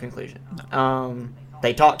there is no conclusion.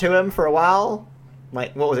 They talked to him for a while.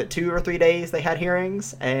 Like, what was it, 2 or 3 days they had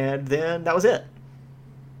hearings, and then that was it.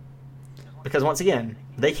 Because, once again,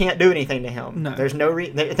 they can't do anything to him. No. There's no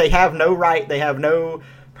they have no right, they have no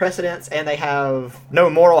precedence, and they have no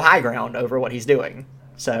moral high ground over what he's doing.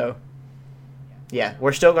 So, yeah,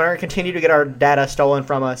 we're still going to continue to get our data stolen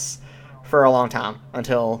from us for a long time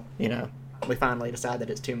until, we finally decide that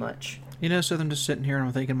it's too much. So I'm just sitting here and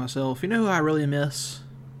I'm thinking to myself, who I really miss?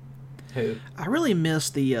 Who? I really miss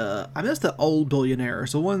the old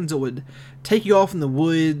billionaires, the ones that would take you off in the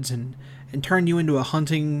woods and turn you into a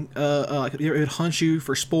hunting, it would hunt you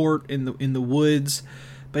for sport in the woods.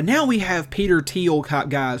 But now we have Peter Thiel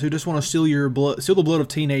guys who just want to steal the blood of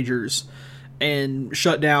teenagers and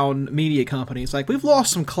shut down media companies. Like, we've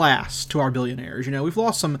lost some class to our billionaires. We've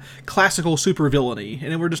lost some classical supervillainy,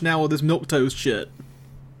 and then we're just now with this milquetoast shit.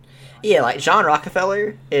 Yeah, like John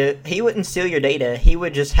Rockefeller, if he wouldn't steal your data, he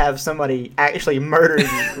would just have somebody actually murder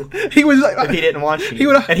you. He would if he didn't want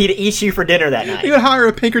you. And he'd eat you for dinner that night. He would hire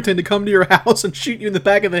a Pinkerton to come to your house and shoot you in the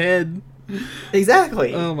back of the head.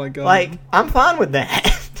 Exactly. Oh my god. Like, I'm fine with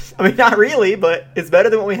that. I mean, not really, but it's better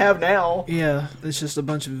than what we have now. Yeah, it's just a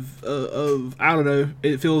bunch of I don't know.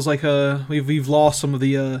 It feels like we've lost some of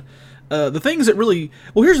the things that really.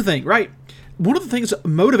 Well, here's the thing, right? One of the things that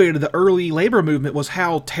motivated the early labor movement was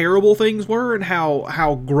how terrible things were and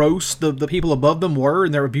how gross the people above them were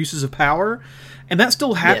and their abuses of power. And that's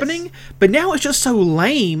still happening, yes. But now it's just so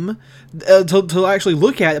lame to actually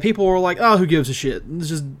look at it. People are like, oh, who gives a shit?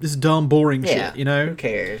 This is dumb, boring shit, Who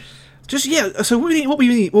cares? Just yeah. So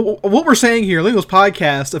what we're saying here, Legal's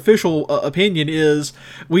podcast official opinion is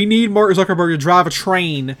we need Mark Zuckerberg to drive a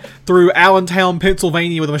train through Allentown,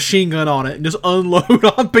 Pennsylvania, with a machine gun on it and just unload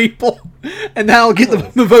on people, and that'll get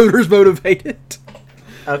the voters motivated.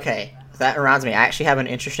 Okay, that reminds me. I actually have an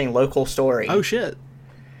interesting local story. Oh shit.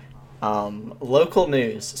 Local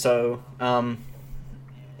news. So, I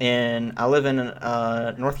live in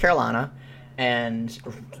North Carolina, and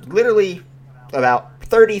literally about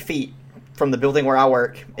 30 feet from the building where I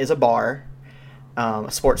work is a bar, a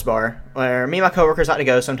sports bar, where me and my coworkers like to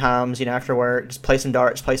go sometimes, after work, just play some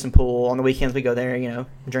darts, play some pool. On the weekends we go there,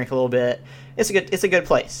 drink a little bit. It's a good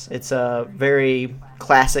place. It's a very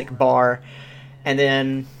classic bar. And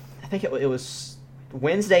then I think it was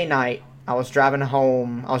Wednesday night, I was driving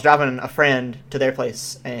a friend to their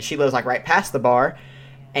place, and she lives like right past the bar,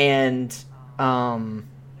 and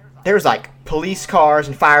there was like police cars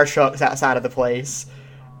and fire trucks outside of the place.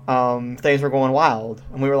 Things were going wild,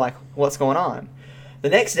 and we were like, what's going on? The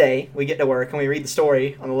next day, we get to work, and we read the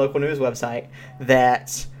story on the local news website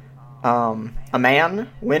that a man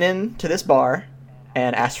went into this bar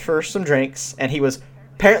and asked for some drinks, and he was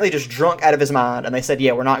apparently just drunk out of his mind, and they said,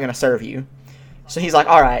 yeah, we're not going to serve you. So he's like,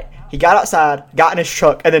 all right. He got outside, got in his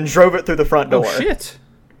truck, and then drove it through the front door. Oh, shit.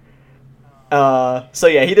 So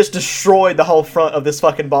yeah, he just destroyed the whole front of this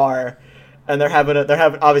fucking bar, and they're having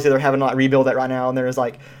to like rebuild it right now, and there's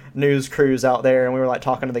like news crews out there, and we were like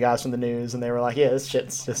talking to the guys from the news, and they were like, yeah, this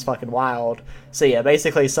shit's just fucking wild. So yeah,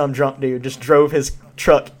 basically some drunk dude just drove his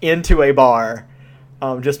truck into a bar,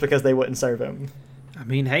 just because they wouldn't serve him. I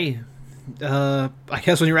mean, hey, I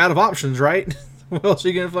guess when you're out of options, right? What else are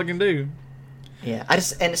you gonna fucking do? Yeah, and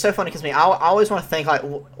it's so funny because I always want to think like,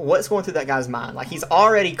 what's going through that guy's mind? Like, he's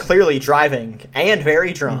already clearly driving and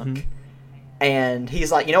very drunk, and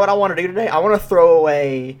he's like, you know what I want to do today? I want to throw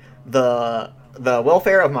away the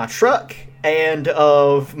welfare of my truck and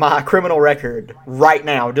of my criminal record right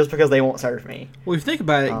now, just because they won't serve me. Well, if you think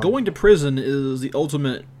about it, going to prison is the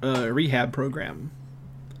ultimate rehab program.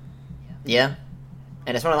 Yeah,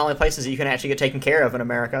 and it's one of the only places you can actually get taken care of in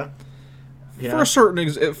America. For a certain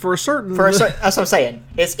that's what I'm saying.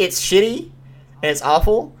 It's shitty and it's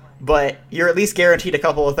awful, but you're at least guaranteed a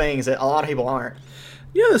couple of things that a lot of people aren't.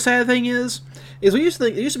 The sad thing is there used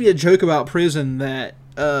to be a joke about prison that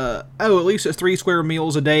at least it's 3 square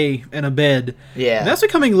meals a day and a bed. Yeah, and that's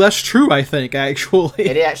becoming less true, I think. Actually,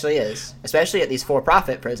 it actually is, especially at these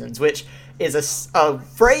for-profit prisons, which is a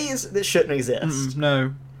phrase that shouldn't exist.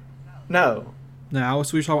 No. No,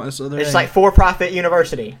 we were talking about this the other day. It's like for-profit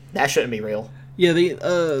university. That shouldn't be real. Yeah,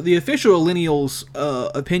 the official millennials'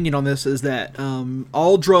 opinion on this is that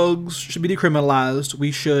all drugs should be decriminalized.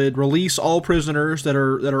 We should release all prisoners that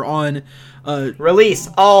are on. Release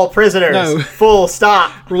all prisoners. No. Full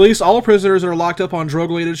stop. Release all prisoners that are locked up on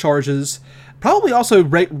drug-related charges. Probably also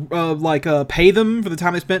pay them for the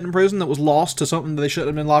time they spent in prison that was lost to something that they shouldn't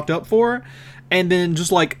have been locked up for. And then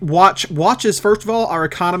just like watch as, first of all, our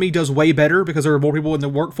economy does way better because there are more people in the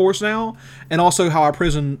workforce now, and also how our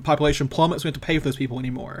prison population plummets. We don't have to pay for those people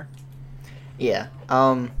anymore. Yeah.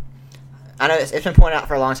 I know it's been pointed out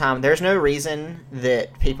for a long time. There's no reason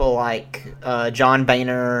that people like John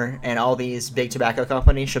Boehner and all these big tobacco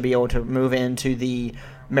companies should be able to move into the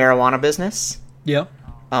marijuana business. Yeah.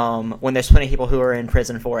 When there's plenty of people who are in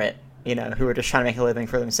prison for it. Who are just trying to make a living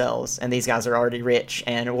for themselves, and these guys are already rich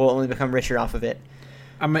and will only become richer off of it.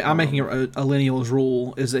 I'm making a millennial's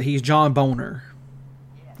rule is that he's John Boehner.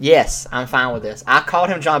 Yes, I'm fine with this. I called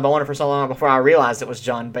him John Boehner for so long before I realized it was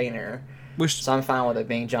John Boehner. So I'm fine with it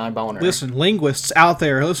being John Boehner. Listen, linguists out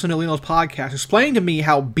there, listen to Leo's podcast. Explain to me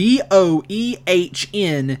how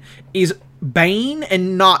Boehn is Bane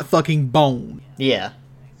and not fucking bone. Yeah,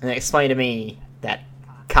 and explain to me that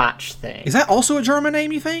Koch thing. Is that also a German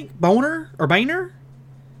name, you think? Boner? Or Boehner?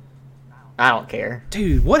 I don't care.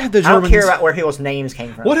 Dude, what have the Germans... I don't care about where people's names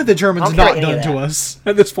came from. What have the Germans not done to us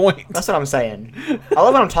at this point? That's what I'm saying. I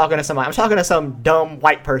love when I'm talking to somebody. I'm talking to some dumb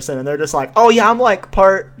white person, and they're just like, oh yeah, I'm like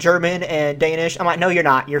part German and Danish. I'm like, no, you're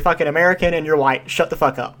not. You're fucking American, and you're white. Shut the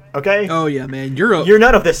fuck up, okay? Oh yeah, man. You're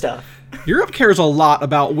none of this stuff. Europe cares a lot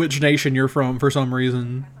about which nation you're from for some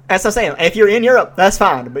reason. That's what I'm saying. If you're in Europe, that's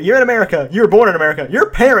fine. But you're in America. You were born in America. Your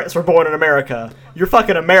parents were born in America. You're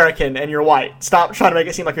fucking American and you're white. Stop trying to make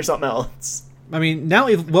it seem like you're something else. I mean, now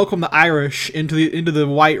we've welcomed the Irish into the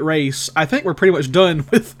white race. I think we're pretty much done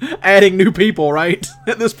with adding new people, right?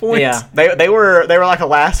 At this point. Yeah, they were like a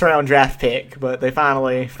last round draft pick, but they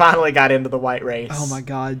finally got into the white race. Oh my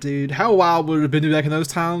god, dude! How wild would it have been back in those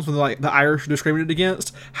times when like the Irish were discriminated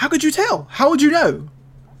against? How could you tell? How would you know?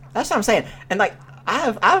 That's what I'm saying. And like I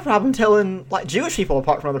have a problem telling like Jewish people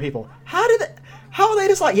apart from other people. how are they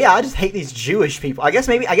just like, yeah, I just hate these Jewish people. I guess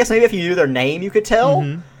maybe if you knew their name, you could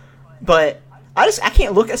tell. But I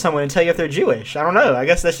can't look at someone and tell you if they're Jewish. I don't know. I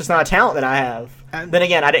guess that's just not a talent that I have. And then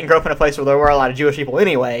again, I didn't grow up in a place where there were a lot of Jewish people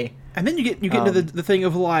anyway. And then you get into the thing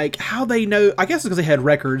of like how they know. I guess it's because they had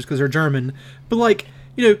records because they're German. But like,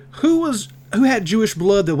 you know, who had Jewish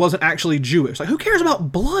blood that wasn't actually Jewish? Like, who cares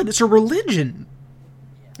about blood? It's a religion.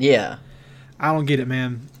 Yeah, I don't get it,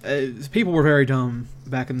 man. People were very dumb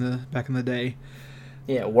back in the day.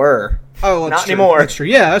 Yeah, were. Oh, not true. anymore. That's true.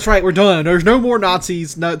 Yeah, that's right. We're done. There's no more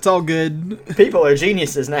Nazis. No, it's all good. People are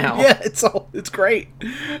geniuses now. Yeah, it's great.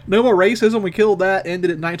 No more racism. We killed that. Ended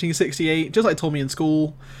in 1968. Just like told me in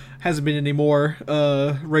school. Hasn't been any more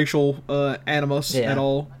racial animus at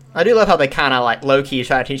all. I do love how they kind of like low key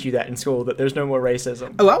try to teach you that in school, that there's no more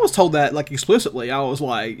racism. Oh, I was told that like explicitly. I was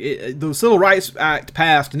like, the Civil Rights Act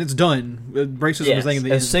passed and it's done. Racism is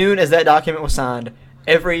thing. As soon as that document was signed,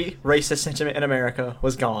 every racist sentiment in America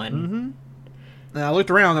was gone. Mm-hmm. And I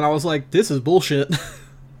looked around and I was like, this is bullshit.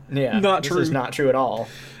 Yeah, not true. This is not true at all.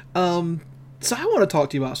 So I want to talk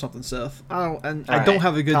to you about something, Seth. I don't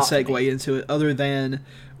have a good segue into it other than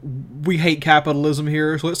we hate capitalism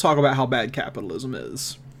here. So let's talk about how bad capitalism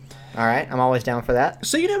is. All right, I'm always down for that.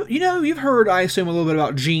 So you've heard, I assume, a little bit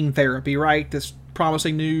about gene therapy, right? This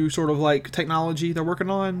promising new sort of like technology they're working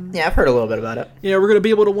on. Yeah, I've heard a little bit about it. You know, we're going to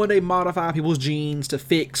be able to one day modify people's genes to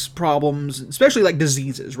fix problems, especially like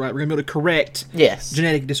diseases, right? We're going to be able to correct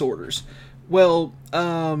genetic disorders. Well,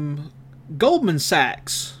 Goldman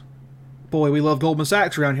Sachs. Boy, we love Goldman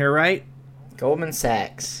Sachs around here, right? Goldman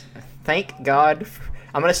Sachs. Thank God.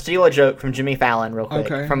 I'm going to steal a joke from Jimmy Fallon real quick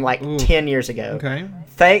from like 10 years ago. Okay.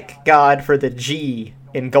 Thank God for the G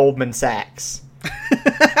in Goldman Sachs.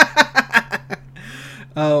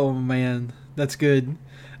 Oh, man. That's good.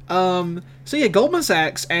 So yeah, Goldman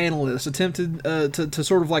Sachs analysts attempted to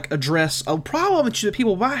sort of like address a problem that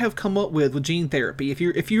people might have come up with gene therapy.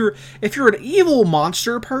 If you're an evil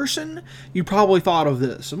monster person, you probably thought of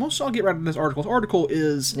this. And I'll get right into this article. This article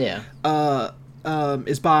is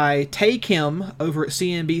is by Tae Kim over at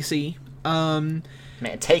CNBC.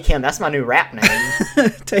 Man, Tae Kim, that's my new rap name.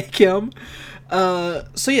 Tae Kim.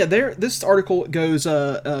 So yeah, this article goes,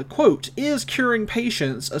 quote, is curing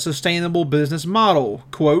patients a sustainable business model?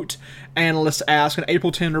 Quote, analysts ask an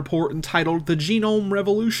April 10 report entitled The Genome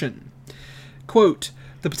Revolution. Quote,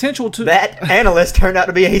 the potential to... That analyst turned out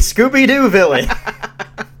to be a Scooby-Doo villain.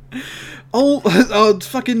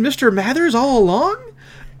 Fucking Mr. Mathers all along?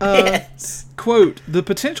 Yes. Quote, the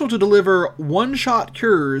potential to deliver one-shot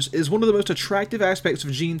cures is one of the most attractive aspects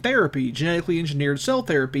of gene therapy, genetically engineered cell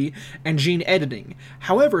therapy, and gene editing.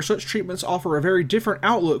 However, such treatments offer a very different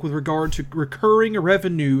outlook with regard to recurring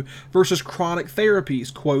revenue versus chronic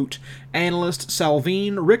therapies, quote, analyst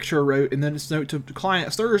Salveen Richter wrote in this note to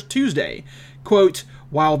clients Tuesday. Quote,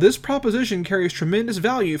 while this proposition carries tremendous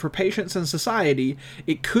value for patients and society,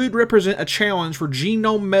 it could represent a challenge for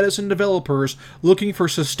genome medicine developers looking for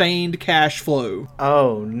sustained cash flow.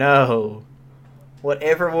 Oh no.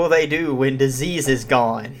 Whatever will they do when disease is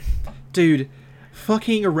gone? Dude,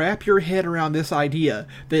 fucking wrap your head around this idea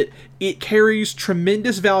that it carries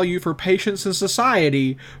tremendous value for patients and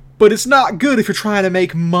society, but it's not good if you're trying to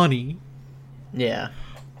make money. Yeah.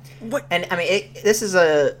 What? And I mean, this is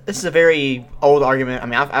a very old argument. I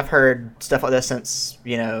mean, I've heard stuff like this since,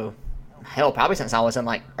 probably since I was in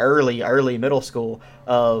like early middle school.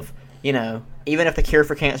 Of, even if the cure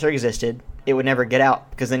for cancer existed, it would never get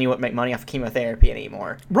out because then you wouldn't make money off of chemotherapy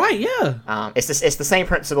anymore. Right? Yeah. It's the same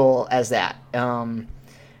principle as that.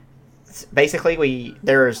 Basically,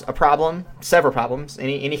 there's a problem, several problems,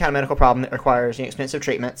 any kind of medical problem that requires expensive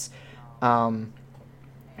treatments.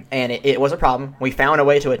 And it was a problem. We found a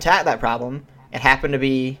way to attack that problem. It happened to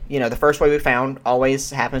be, the first way we found always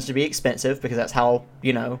happens to be expensive because that's how,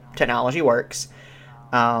 technology works.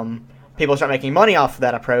 People start making money off of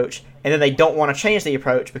that approach, and then they don't want to change the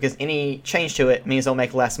approach because any change to it means they'll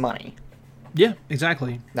make less money. Yeah,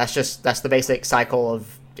 exactly. That's the basic cycle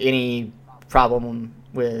of any problem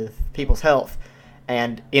with people's health.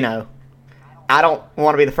 And, I don't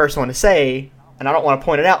want to be the first one to say... And I don't want to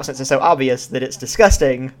point it out since it's so obvious that it's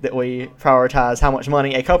disgusting that we prioritize how much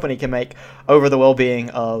money a company can make over the well-being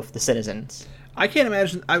of the citizens. I can't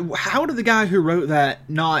imagine... how did the guy who wrote that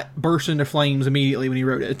not burst into flames immediately when he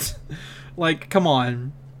wrote it? Like, come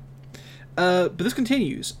on. But this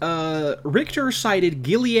continues. Richter cited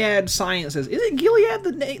Gilead Sciences. Isn't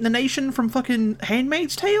Gilead the nation from fucking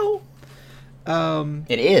Handmaid's Tale?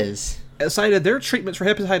 It is. Cited their treatments for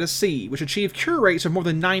hepatitis C, which achieve cure rates of more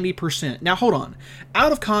than 90%. Now, hold on.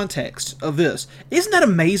 Out of context of this, isn't that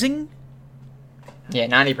amazing? Yeah,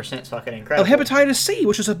 90% is fucking of incredible. hepatitis C,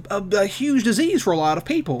 which is a huge disease for a lot of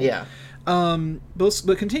people. Yeah.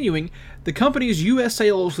 But continuing, the company's U.S.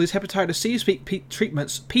 sales for these hepatitis C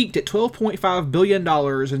treatments peaked at $12.5 billion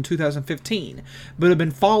in 2015, but have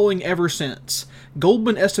been falling ever since.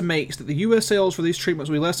 Goldman estimates that the U.S. sales for these treatments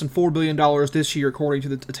will be less than $4 billion this year, according to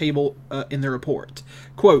the table in their report.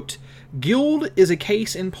 Quote, Guild is a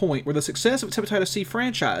case in point where the success of its hepatitis C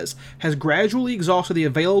franchise has gradually exhausted the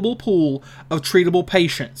available pool of treatable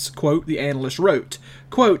patients, quote, the analyst wrote.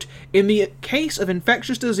 Quote, in the case of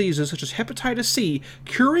infectious diseases such as hepatitis C,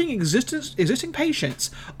 curing existing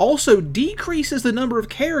patients also decreases the number of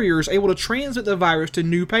carriers able to transmit the virus to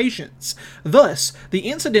new patients. Thus, the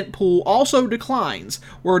incident pool also declines.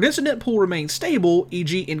 Where an incident pool remains stable,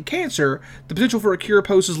 e.g. in cancer, the potential for a cure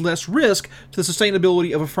poses less risk to the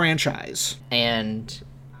sustainability of a franchise. And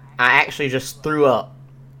I actually just threw up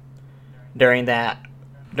during the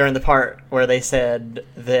part where they said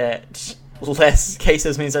that less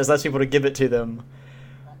cases means there's less people to give it to them.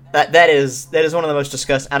 That is one of the most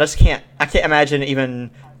disgusting. I can't imagine even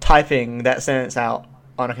typing that sentence out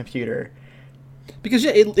on a computer. Because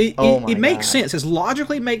yeah, it makes sense. It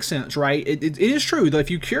logically makes sense, right? It is true that if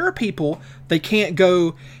you cure people, they can't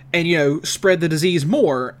go and spread the disease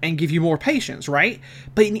more and give you more patients, right?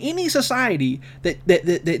 But in any society that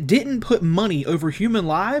didn't put money over human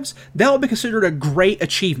lives, that would be considered a great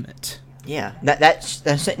achievement. Yeah, that's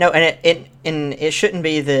no, and it shouldn't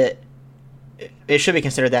be that. It should be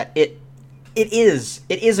considered that it is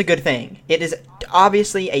a good thing. It is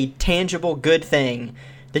obviously a tangible good thing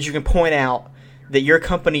that you can point out that your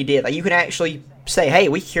company did. Like, you can actually say, hey,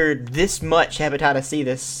 we cured this much hepatitis C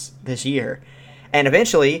this year, and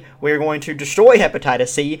eventually we're going to destroy hepatitis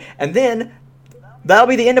C, and then that'll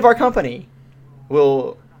be the end of our company.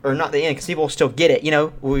 Or not the end, because people will still get it.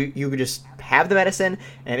 You could just have the medicine,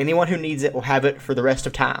 and anyone who needs it will have it for the rest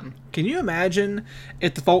of time. Can you imagine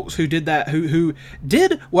if the folks who did that, who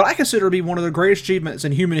did what I consider to be one of the greatest achievements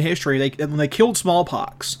in human history, when they killed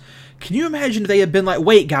smallpox, can you imagine if they had been like,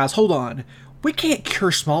 wait, guys, hold on. We can't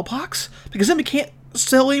cure smallpox, because then we can't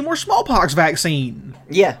sell any more smallpox vaccine.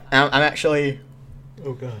 Yeah, I'm actually...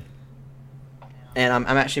 Oh, God. And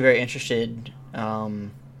I'm actually very interested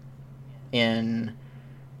in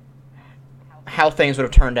how things would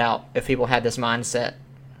have turned out if people had this mindset,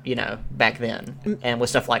 back then. And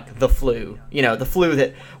with stuff like the flu. The flu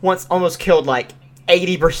that once almost killed,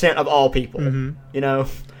 80% of all people. Mm-hmm.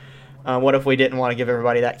 What if we didn't want to give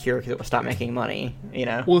everybody that cure because it would stop making money,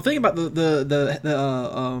 Well, the thing about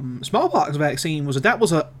the smallpox vaccine was that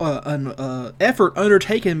was an effort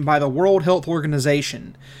undertaken by the World Health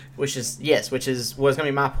Organization. Which was going to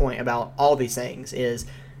be my point about all these things, is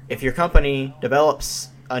if your company develops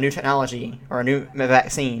a new technology or a new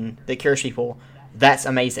vaccine that cures people, that's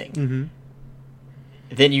amazing. Mm-hmm.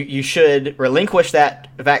 Then you should relinquish that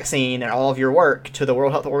vaccine and all of your work to the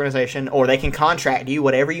World Health Organization, or they can contract you,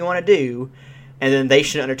 whatever you want to do, and then they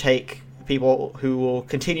should undertake people who will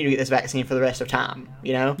continue to get this vaccine for the rest of time,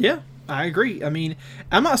 Yeah, I agree. I mean,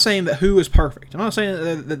 I'm not saying that WHO is perfect. I'm not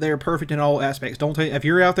saying that they're perfect in all aspects. If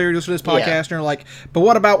you're out there listening to this podcast and you're like, but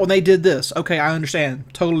what about when they did this? Okay, I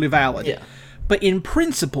understand. Totally valid. Yeah. But in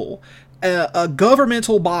principle, a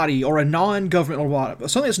governmental body or a non-governmental body,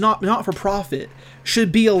 something that's not for profit,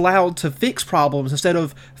 should be allowed to fix problems instead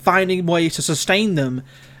of finding ways to sustain them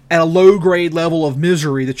at a low grade level of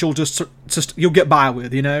misery that you'll get by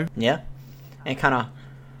with, Yeah, and it kind of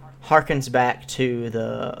harkens back to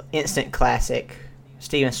the instant classic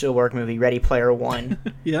Steven Spielberg movie Ready Player One.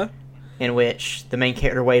 Yeah, in which the main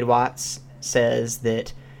character Wade Watts says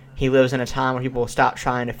that he lives in a time where people stop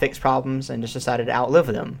trying to fix problems and just decided to outlive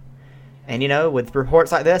them. And, with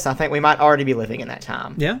reports like this, I think we might already be living in that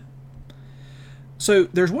time. Yeah. So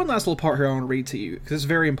there's one last little part here I want to read to you, because it's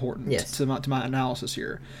very important to my analysis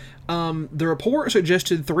here. The report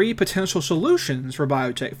suggested 3 potential solutions for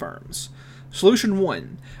biotech firms. Solution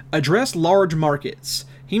 1, address large markets.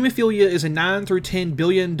 Hemophilia is a $9 through $10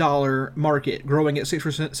 billion market, growing at 6 to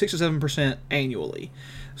 7% annually.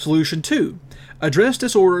 Solution 2, address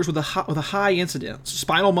disorders with a high incidence.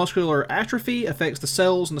 Spinal muscular atrophy affects the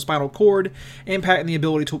cells in the spinal cord, impacting the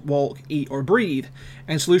ability to walk, eat, or breathe.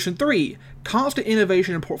 And solution 3, constant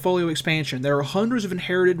innovation and portfolio expansion. There are hundreds of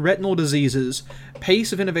inherited retinal diseases.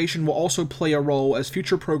 Pace of innovation will also play a role, as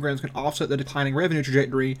future programs can offset the declining revenue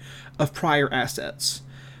trajectory of prior assets.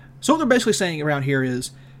 So what they're basically saying around here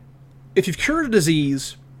is, if you've cured a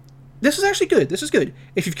disease, this is actually good. This is good.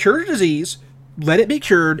 If you've cured a disease, let it be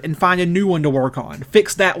cured and find a new one to work on.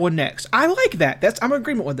 Fix that one next. I like that. I'm in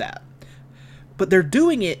agreement with that. But they're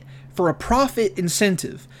doing it for a profit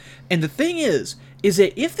incentive. And the thing is, is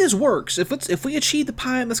that if this works, if we achieve the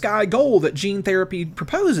pie in the sky goal that gene therapy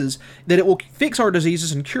proposes, that it will fix our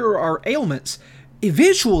diseases and cure our ailments,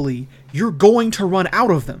 eventually you're going to run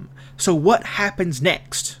out of them. So what happens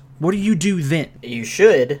next? What do you do then? You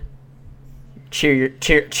should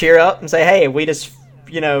cheer up and say, hey, we just,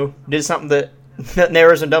 did something that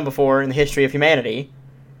never has been done before in the history of humanity.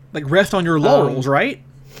 Like, rest on your laurels, right?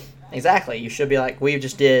 Exactly. You should be like, we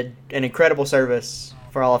just did an incredible service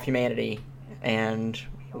for all of humanity, and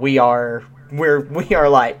we are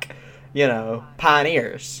like,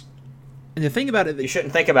 pioneers. And the thing about it, you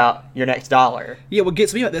shouldn't think about your next dollar. Yeah, what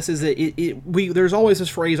gets me about this is that there's always this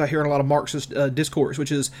phrase I hear in a lot of Marxist discourse,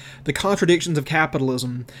 which is the contradictions of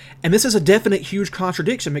capitalism, and this is a definite huge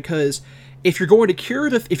contradiction, because if you're going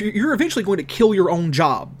to you're eventually going to kill your own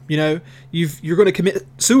job, you're going to commit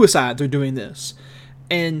suicide through doing this.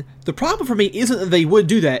 And the problem for me isn't that they would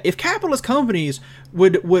do that. If capitalist companies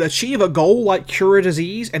would achieve a goal like cure a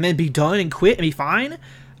disease and then be done and quit and be fine,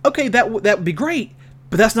 okay, that would be great.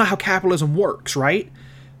 But that's not how capitalism works, right?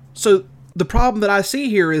 So the problem that I see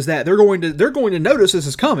here is that they're going to notice this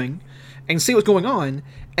is coming and see what's going on,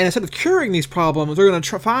 and instead of curing these problems, they're going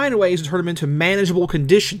to find ways to turn them into manageable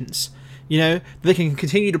conditions, that they can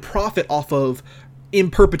continue to profit off of in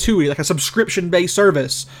perpetuity, like a subscription-based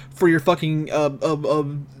service for your fucking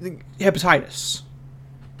hepatitis.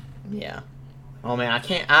 Yeah. Oh man, I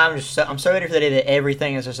can't. I'm so ready for the day that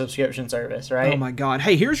everything is a subscription service, right? Oh my god!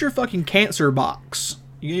 Hey, here's your fucking cancer box.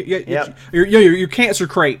 Yep. Your cancer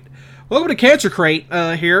crate. Welcome to Cancer Crate.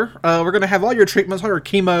 Here, we're gonna have all your treatments, all your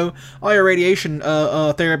chemo, all your radiation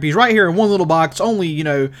therapies right here in one little box. Only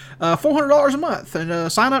 $400 a month,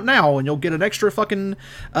 and sign up now, and you'll get an extra fucking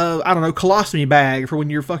colostomy bag for when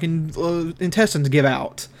your fucking intestines give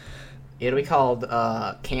out. It'll be called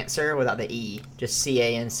cancer without the E, just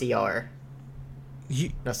CANCR.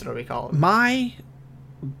 That's what it'll be called.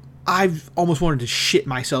 I've almost wanted to shit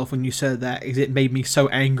myself when you said that, because it made me so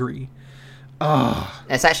angry. Ugh.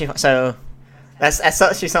 It's actually so. That's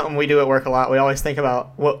actually something we do at work a lot. We always think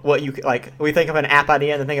about what you like. We think of an app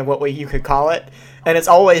idea and then think of what you could call it, and it's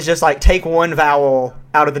always just like take one vowel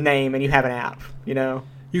out of the name and you have an app. You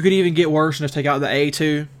could even get worse and just take out the A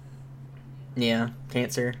too. Yeah,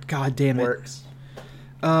 cancer. God damn it. Works.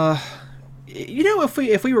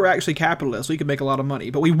 If we were actually capitalists, we could make a lot of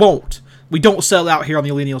money, but we won't. We don't sell out here on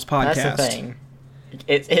the Millennials podcast. That's the thing.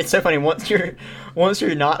 It's so funny. Once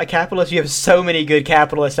you're not a capitalist, you have so many good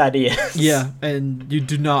capitalist ideas. Yeah, and you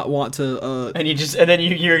do not want to. And then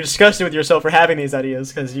you're disgusted with yourself for having these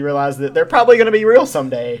ideas because you realize that they're probably going to be real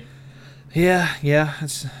someday. Yeah,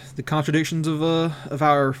 it's the contradictions of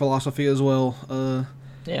our philosophy as well.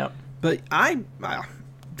 Yeah. But I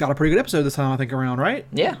got a pretty good episode this time, I think, around, right?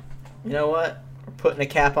 Yeah. You know what? We're putting a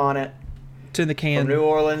cap on it. It's in the can. From New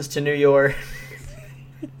Orleans to New York.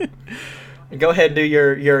 Go ahead and do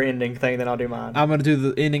your ending thing, then I'll do mine. I'm going to do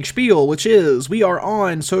the ending spiel, which is we are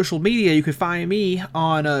on social media. You can find me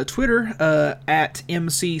on Twitter at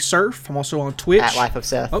MCSurf. I'm also on Twitch. At Life of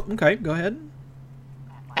Seth. Oh, okay. Go ahead.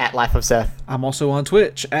 At Life of Seth. I'm also on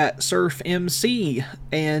Twitch at SurfMC.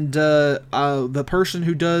 And the person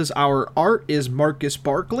who does our art is Marcus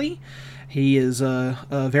Barkley. He is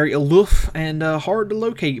very aloof and hard to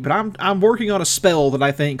locate, but I'm working on a spell that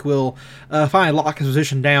I think will finally lock his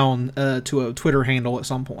position down to a Twitter handle at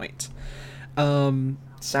some point.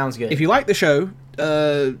 Sounds good. If you like the show,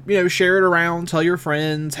 share it around, tell your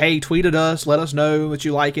friends. Hey, tweet at us, let us know that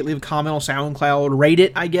you like it. Leave a comment on SoundCloud, rate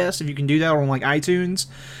it, I guess, if you can do that on like iTunes.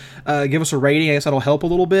 Give us a rating. I guess that'll help a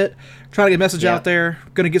little bit. Trying to get a message out there.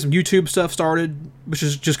 Going to get some YouTube stuff started, which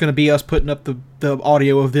is just going to be us putting up the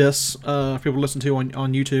audio of this for people to listen to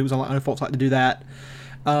on YouTube. Because I know folks like to do that.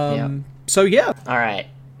 So, yeah. All right.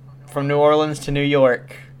 From New Orleans to New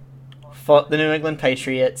York, fuck the New England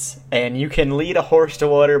Patriots, and you can lead a horse to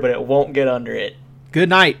water, but it won't get under it. Good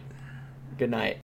night. Good night.